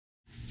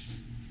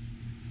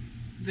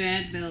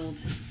Van build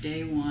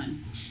day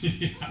one.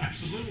 Yeah,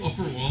 it's a little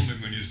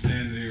overwhelming when you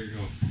stand there and go,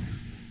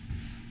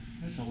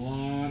 that's a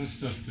lot of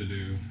stuff to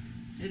do.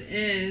 It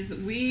is.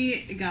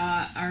 We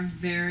got our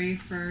very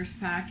first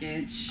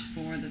package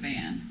for the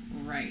van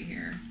right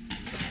here.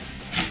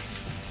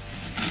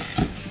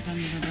 Dun,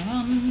 dun,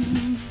 dun,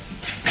 dun.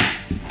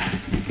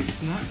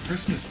 It's not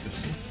Christmas,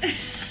 Pistol.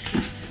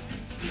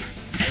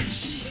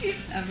 She's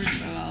ever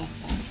so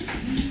helpful.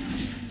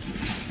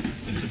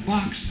 It's a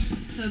box.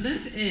 So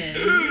this is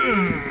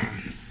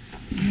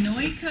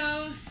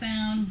Noiko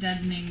Sound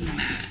Deadening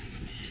Mat.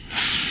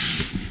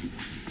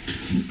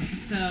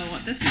 So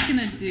what this is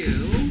gonna do,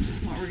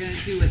 what we're gonna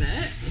do with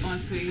it,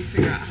 once we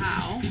figure out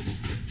how,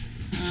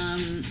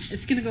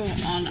 it's gonna go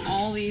on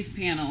all these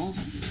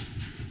panels.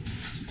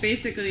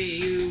 Basically,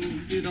 you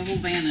do the whole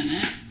van in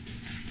it,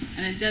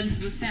 and it deadens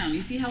the sound.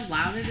 You see how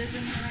loud it is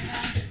in here right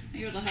now?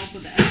 Maybe it'll help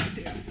with the echo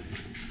too.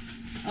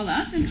 Oh,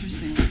 that's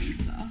interesting looking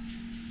stuff.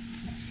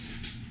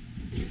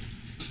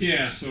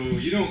 Yeah, so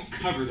you don't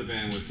cover the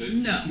van with it.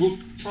 No. We'll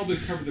probably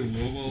cover the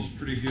wheel wells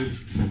pretty good,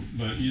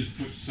 but you just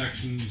put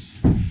sections.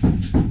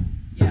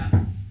 Yeah.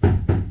 You guys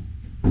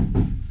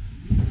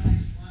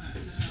want to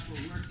set up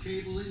a work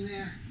table in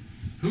there?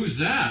 Who's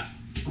that?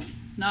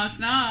 Knock,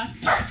 knock.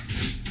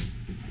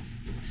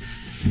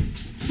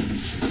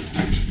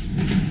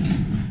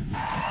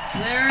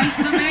 There's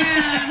the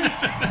man.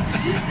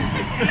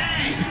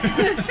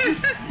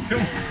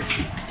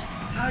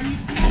 How you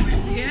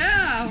doing?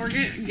 Yeah, we're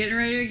getting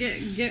ready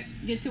to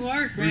get to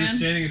work, We're man. just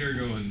standing there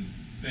going,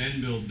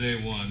 fan build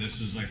day one.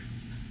 This is like,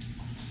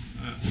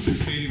 I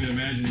can't even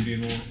imagine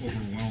being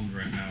overwhelmed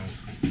right now.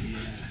 Yeah.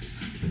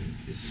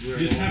 This is where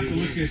You just it all have to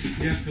look begins.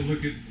 at, you have to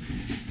look at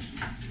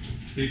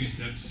baby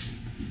steps.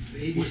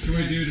 Baby What can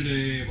we do steps.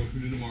 today? What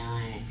can we do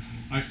tomorrow?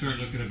 I start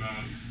looking about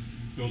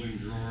building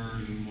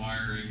drawers and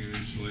wiring and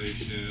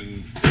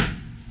insulation.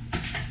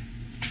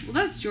 Well,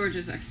 that's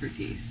George's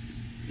expertise.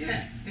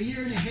 Yeah, a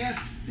year and a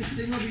half, this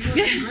thing will be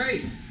looking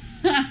great.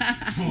 But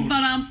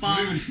I'm Why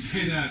would bummed. you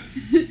say that?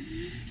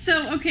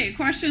 So, okay,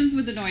 questions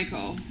with the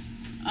Noiko.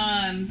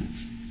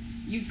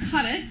 You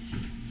cut it.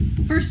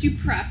 First, you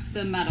prep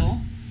the metal.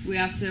 We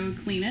have to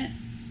clean it.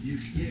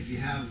 If you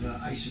have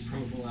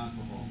isopropyl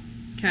alcohol,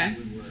 Okay. that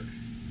would work.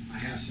 I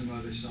have some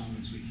other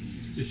solvents we can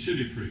use. It should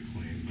be pretty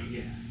clean, but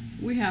Yeah.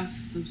 We have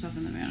some stuff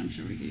in the van I'm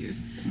sure we could use.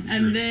 I'm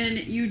And sure. then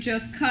you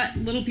just cut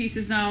little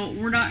pieces. Now,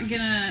 we're not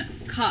going to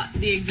cut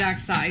the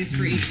exact size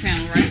for each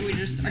panel, right? We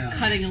just are No.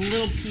 cutting a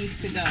little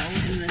piece to go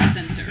in the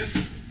center.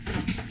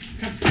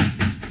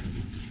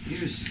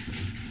 Here's,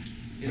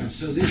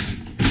 so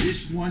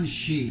this one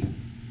sheet,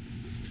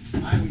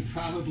 I would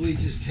probably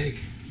just take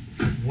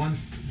one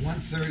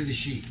third of the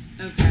sheet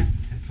Okay.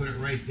 and put it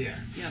right there.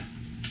 Yep.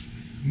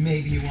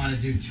 Maybe you want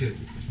to do two.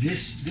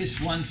 This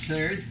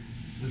 1/3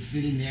 would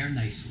fit in there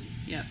nicely.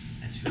 Yep.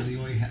 That's really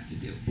all you have to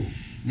do.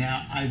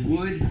 Now I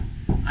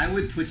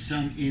would put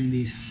some in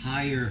these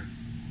higher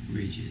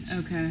ridges,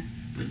 Okay.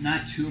 but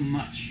not too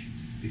much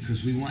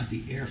because we want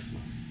the airflow.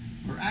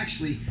 Or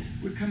actually,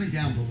 we're coming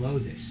down below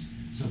this,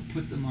 so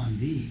put them on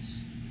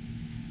these,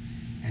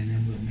 and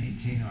then we'll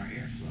maintain our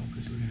airflow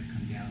because we're going to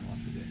come down off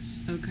of this.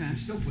 Okay. We're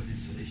still putting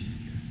insulation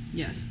in here,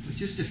 Yes. but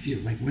just a few.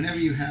 Like whenever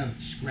you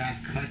have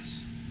scrap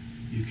cuts,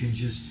 you can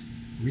just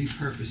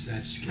repurpose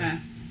that scrap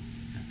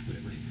and put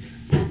it right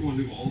there. We're going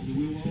to do all the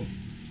wheel wells?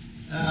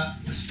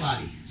 A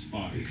spotty,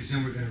 Spotty. because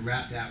then we're going to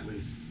wrap that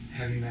with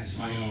heavy mass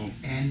vinyl Oh.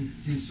 and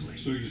thinsulate.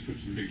 So you just put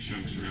some big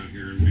chunks around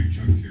here and a big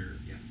chunk here.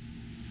 Yeah.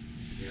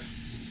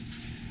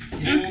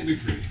 It won't be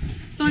pretty.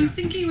 So I'm Yeah.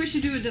 thinking we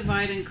should do a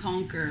divide and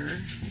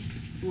conquer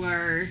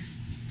where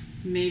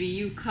maybe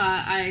you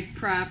cut, I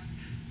prep,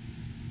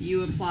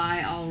 you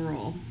apply, I'll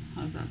roll.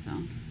 How's that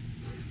sound?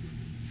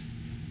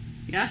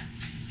 Yeah?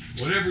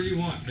 Whatever you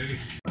want, baby.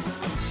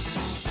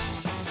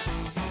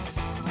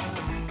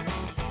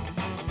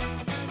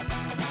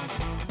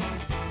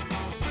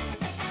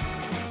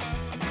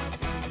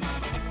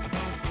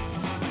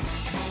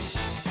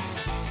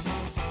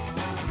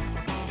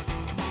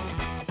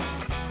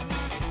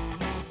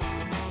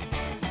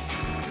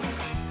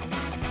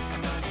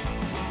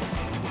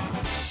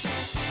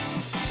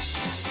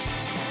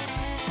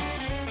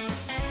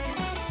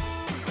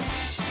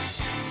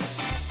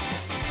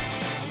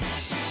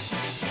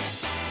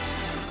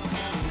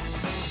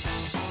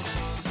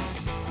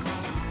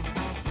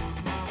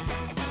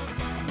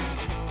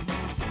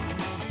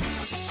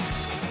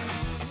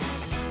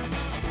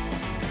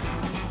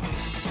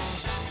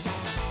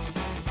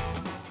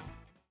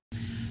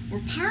 We're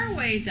part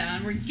way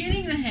done. We're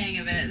getting the hang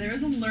of it. There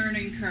is a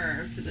learning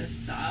curve to this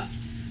stuff.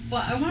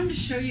 But I wanted to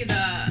show you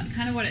the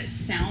kind of what it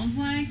sounds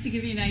like to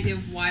give you an idea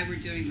of why we're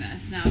doing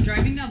this. Now,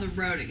 driving down the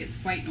road, it gets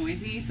quite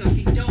noisy. So if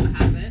you don't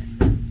have it,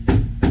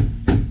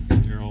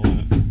 Hear all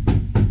that.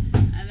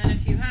 and then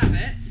if you have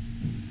it,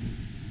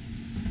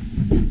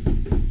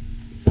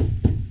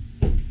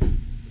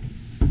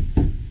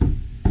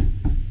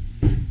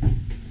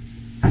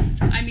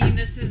 I mean,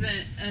 this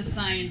isn't a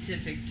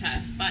scientific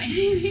test by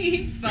any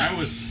means, but That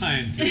was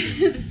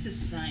scientific. this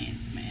is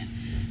science, man.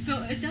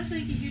 So it does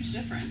make a huge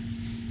difference.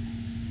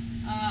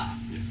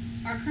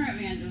 Our current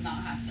van does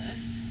not have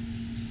this,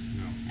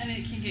 No. and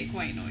it can get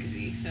quite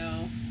noisy.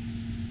 So,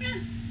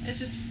 it's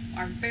just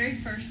our very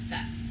first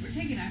step. We're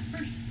taking our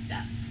first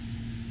step.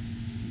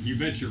 You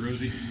betcha,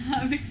 Rosie.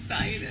 I'm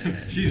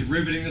excited. She's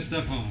riveting this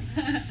stuff home.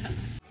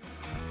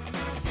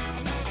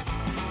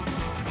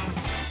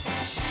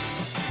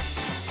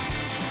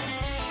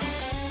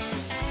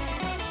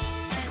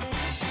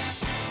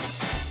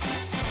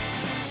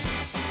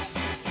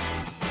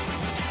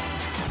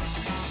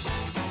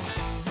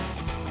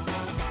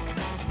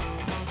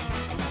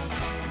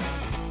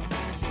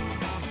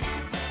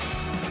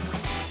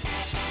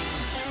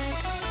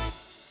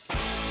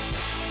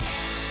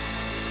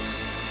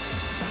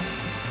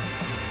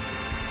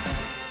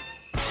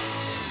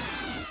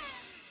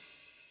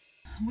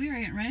 We are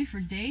getting ready for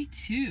day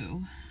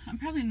 2. I'm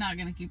probably not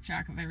going to keep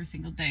track of every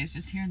single day. It's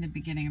just here in the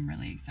beginning I'm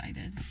really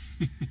excited.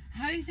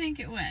 How do you think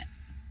it went?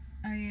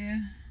 Are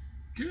you...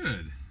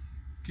 Good.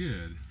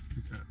 Good.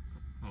 We've got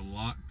a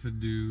lot to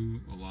do,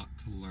 a lot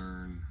to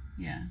learn,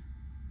 Yeah.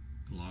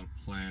 a lot of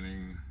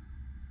planning,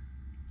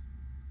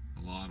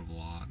 a lot.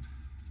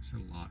 It's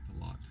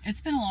a lot.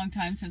 It's been a long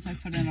time since I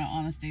put in an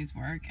honest day's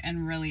work,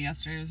 and really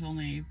yesterday was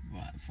only,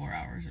 4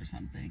 hours or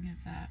something,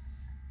 if that.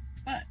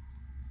 But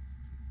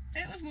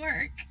it was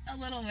work, a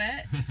little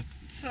bit.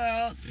 So...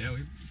 Yeah,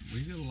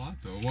 we did a lot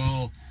though.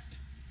 Well,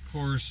 of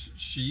course,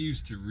 she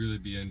used to really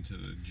be into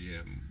the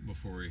gym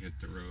before we hit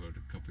the road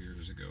a couple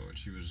years ago, and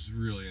she was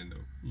really into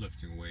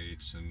lifting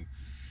weights and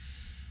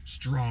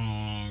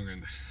strong,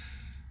 and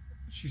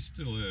she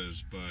still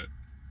is, but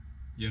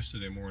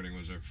yesterday morning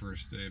was our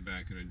first day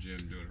back in the gym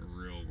doing a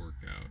real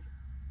workout.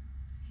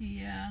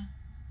 Yeah.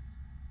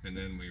 And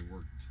then we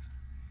worked.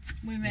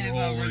 We may have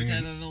rolling.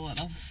 overdid it a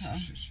little, so...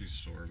 She's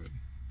sore, but...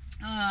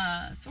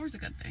 Sore's a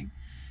good thing.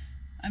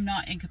 I'm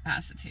not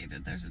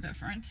incapacitated. There's a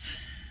difference.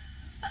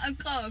 I'm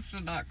close,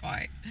 but not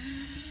quite.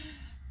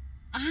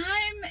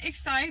 I'm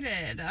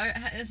excited.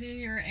 Is it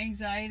your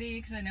anxiety?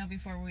 Because I know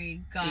before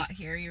we got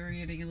here, you were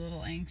getting a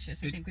little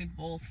anxious. I think we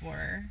both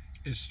were.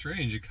 It's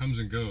strange. It comes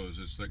and goes.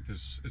 It's like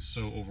this. It's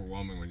so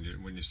overwhelming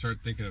when you start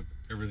thinking of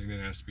everything that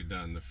has to be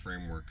done, the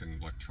framework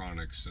and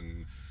electronics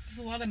and. There's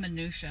a lot of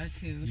minutia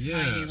too.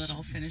 Yes. Tiny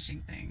little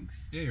finishing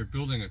things. Yeah, you're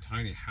building a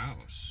tiny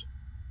house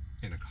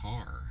in a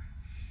car,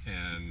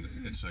 and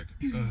it's like,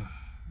 ugh.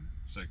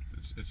 It's like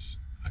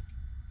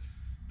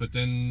but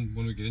then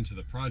when we get into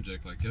the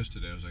project, like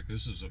yesterday, I was like,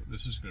 this is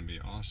going to be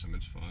awesome.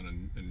 It's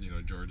fun, and you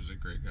know, George is a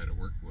great guy to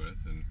work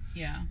with, and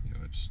Yeah. you know,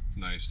 it's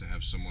nice to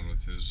have someone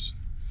with his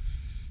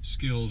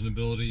skills and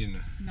ability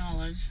and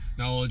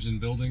knowledge in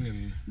building.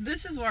 And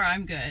This is where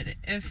I'm good.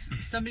 If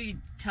somebody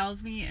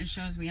tells me and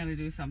shows me how to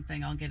do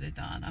something, I'll get it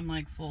done. I'm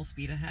like full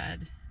speed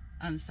ahead,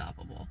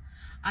 unstoppable.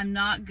 I'm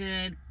not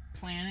good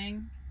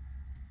planning.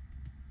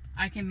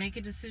 I can make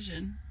a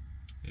decision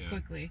yeah,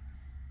 quickly,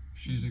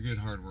 she's a good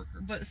hard worker.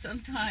 but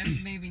sometimes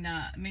maybe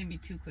not, maybe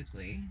too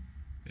quickly.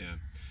 Yeah,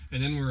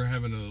 and then we're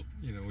having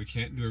we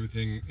can't do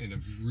everything in a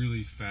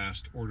really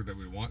fast order that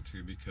we want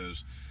to,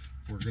 because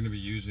we're going to be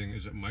using,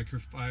 is it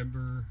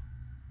microfiber?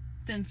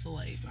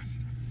 Thinsulate.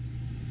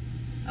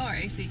 Oh, our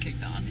AC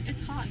kicked on.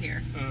 It's hot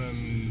here.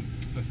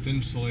 A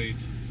Thinsulate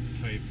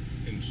type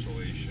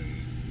insulation,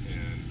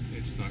 and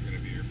it's not going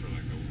to be here for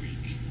like a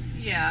week.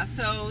 Yeah,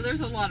 so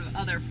there's a lot of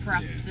other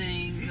prep Yeah.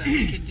 things that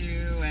we could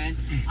do, and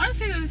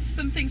honestly there's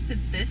some things to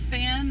this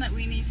fan that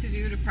we need to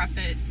do to prep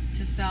it,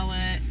 to sell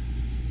it,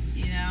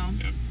 you know?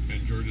 Yep,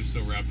 and George is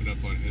still wrapping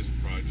up on his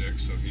project,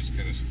 so he's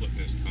kind of splitting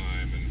his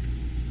time, and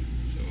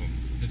so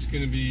it's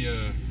going to be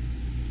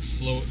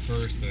slow at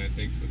first, and I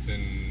think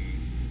within,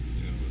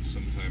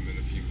 sometime in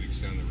a few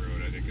weeks down the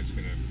road, I think it's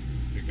going to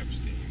pick up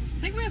steam.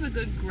 I think we have a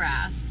good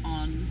grasp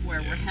on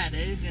where Yeah. we're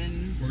headed,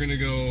 and We're going to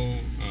go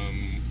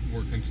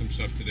work on some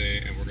stuff today,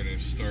 and we're going to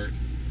start.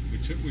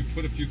 We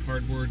put a few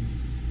cardboard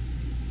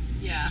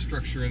yeah,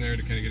 structure in there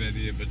to kind of get an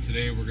idea, but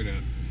today we're going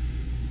to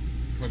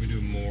probably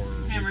do more.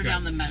 hammer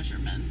down the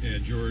measurements. Yeah,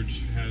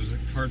 George has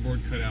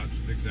cardboard cutouts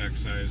of the exact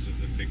size of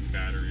the big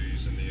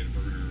batteries and the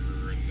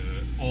inverter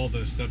and all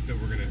the stuff that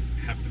we're going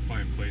to have to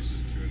find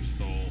places to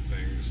install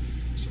things.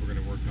 So we're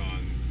going to work on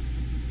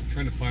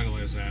trying to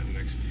finalize that in the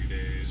next few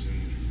days,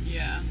 and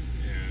Yeah.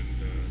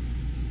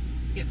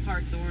 Get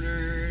parts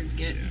ordered,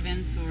 get Yeah.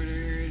 vents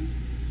ordered,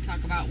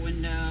 talk about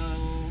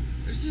window.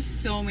 There's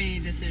just so many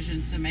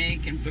decisions to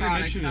make and did I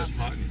products mention out it's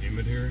there. hot and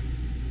humid here?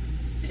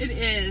 It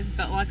is,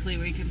 but luckily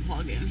we can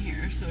plug in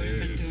here, so we've It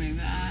been is doing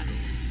that.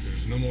 brutal.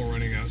 There's no more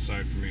running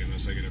outside for me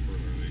unless I get up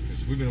early,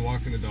 because we've been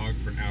walking the dog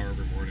for an hour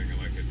every morning at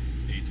like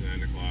at 8 to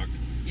 9 o'clock,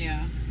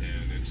 Yeah,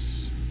 and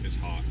it's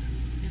hot.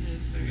 it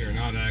is We very are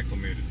not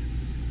acclimated.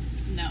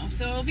 No,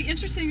 so it'll be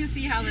interesting to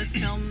see how this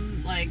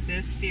film, like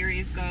this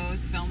series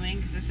goes filming,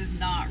 because this is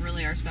not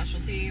really our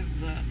specialty of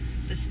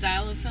the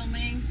style of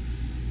filming.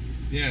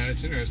 Yeah,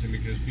 it's interesting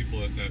because people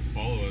that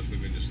follow us,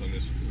 we've been just on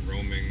this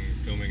roaming,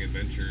 filming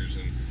adventures,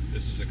 and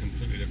this is a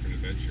completely different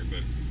adventure.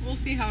 But We'll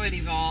see how it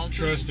evolves.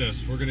 trust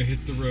us, we're gonna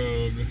hit the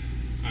road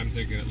I'm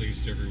thinking at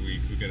least every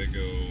week we gotta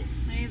go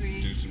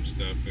Maybe. do some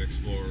stuff and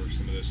explore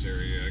some of this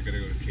area. I gotta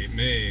go to Cape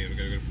May, and we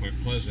gotta go to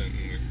Point Pleasant,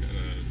 and we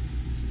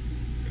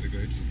gotta go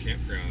hit some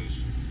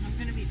campgrounds. I'm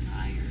gonna be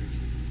tired.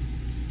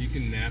 You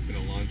can nap in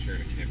a lawn chair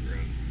in a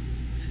campground.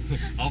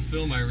 I'll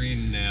film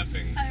Irene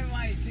napping. I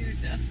might do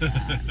just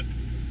that.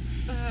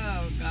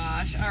 Oh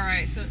gosh.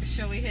 Alright, so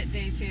shall we hit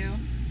day 2?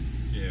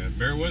 Yeah,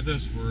 bear with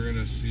us. We're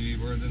gonna see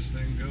where this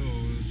thing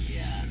goes.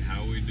 Yeah. And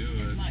how we do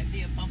It it. might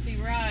be a bumpy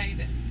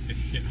ride.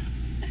 Yeah.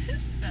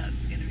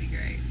 That's gonna be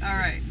great.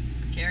 Alright,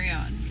 carry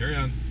on. Carry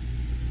on.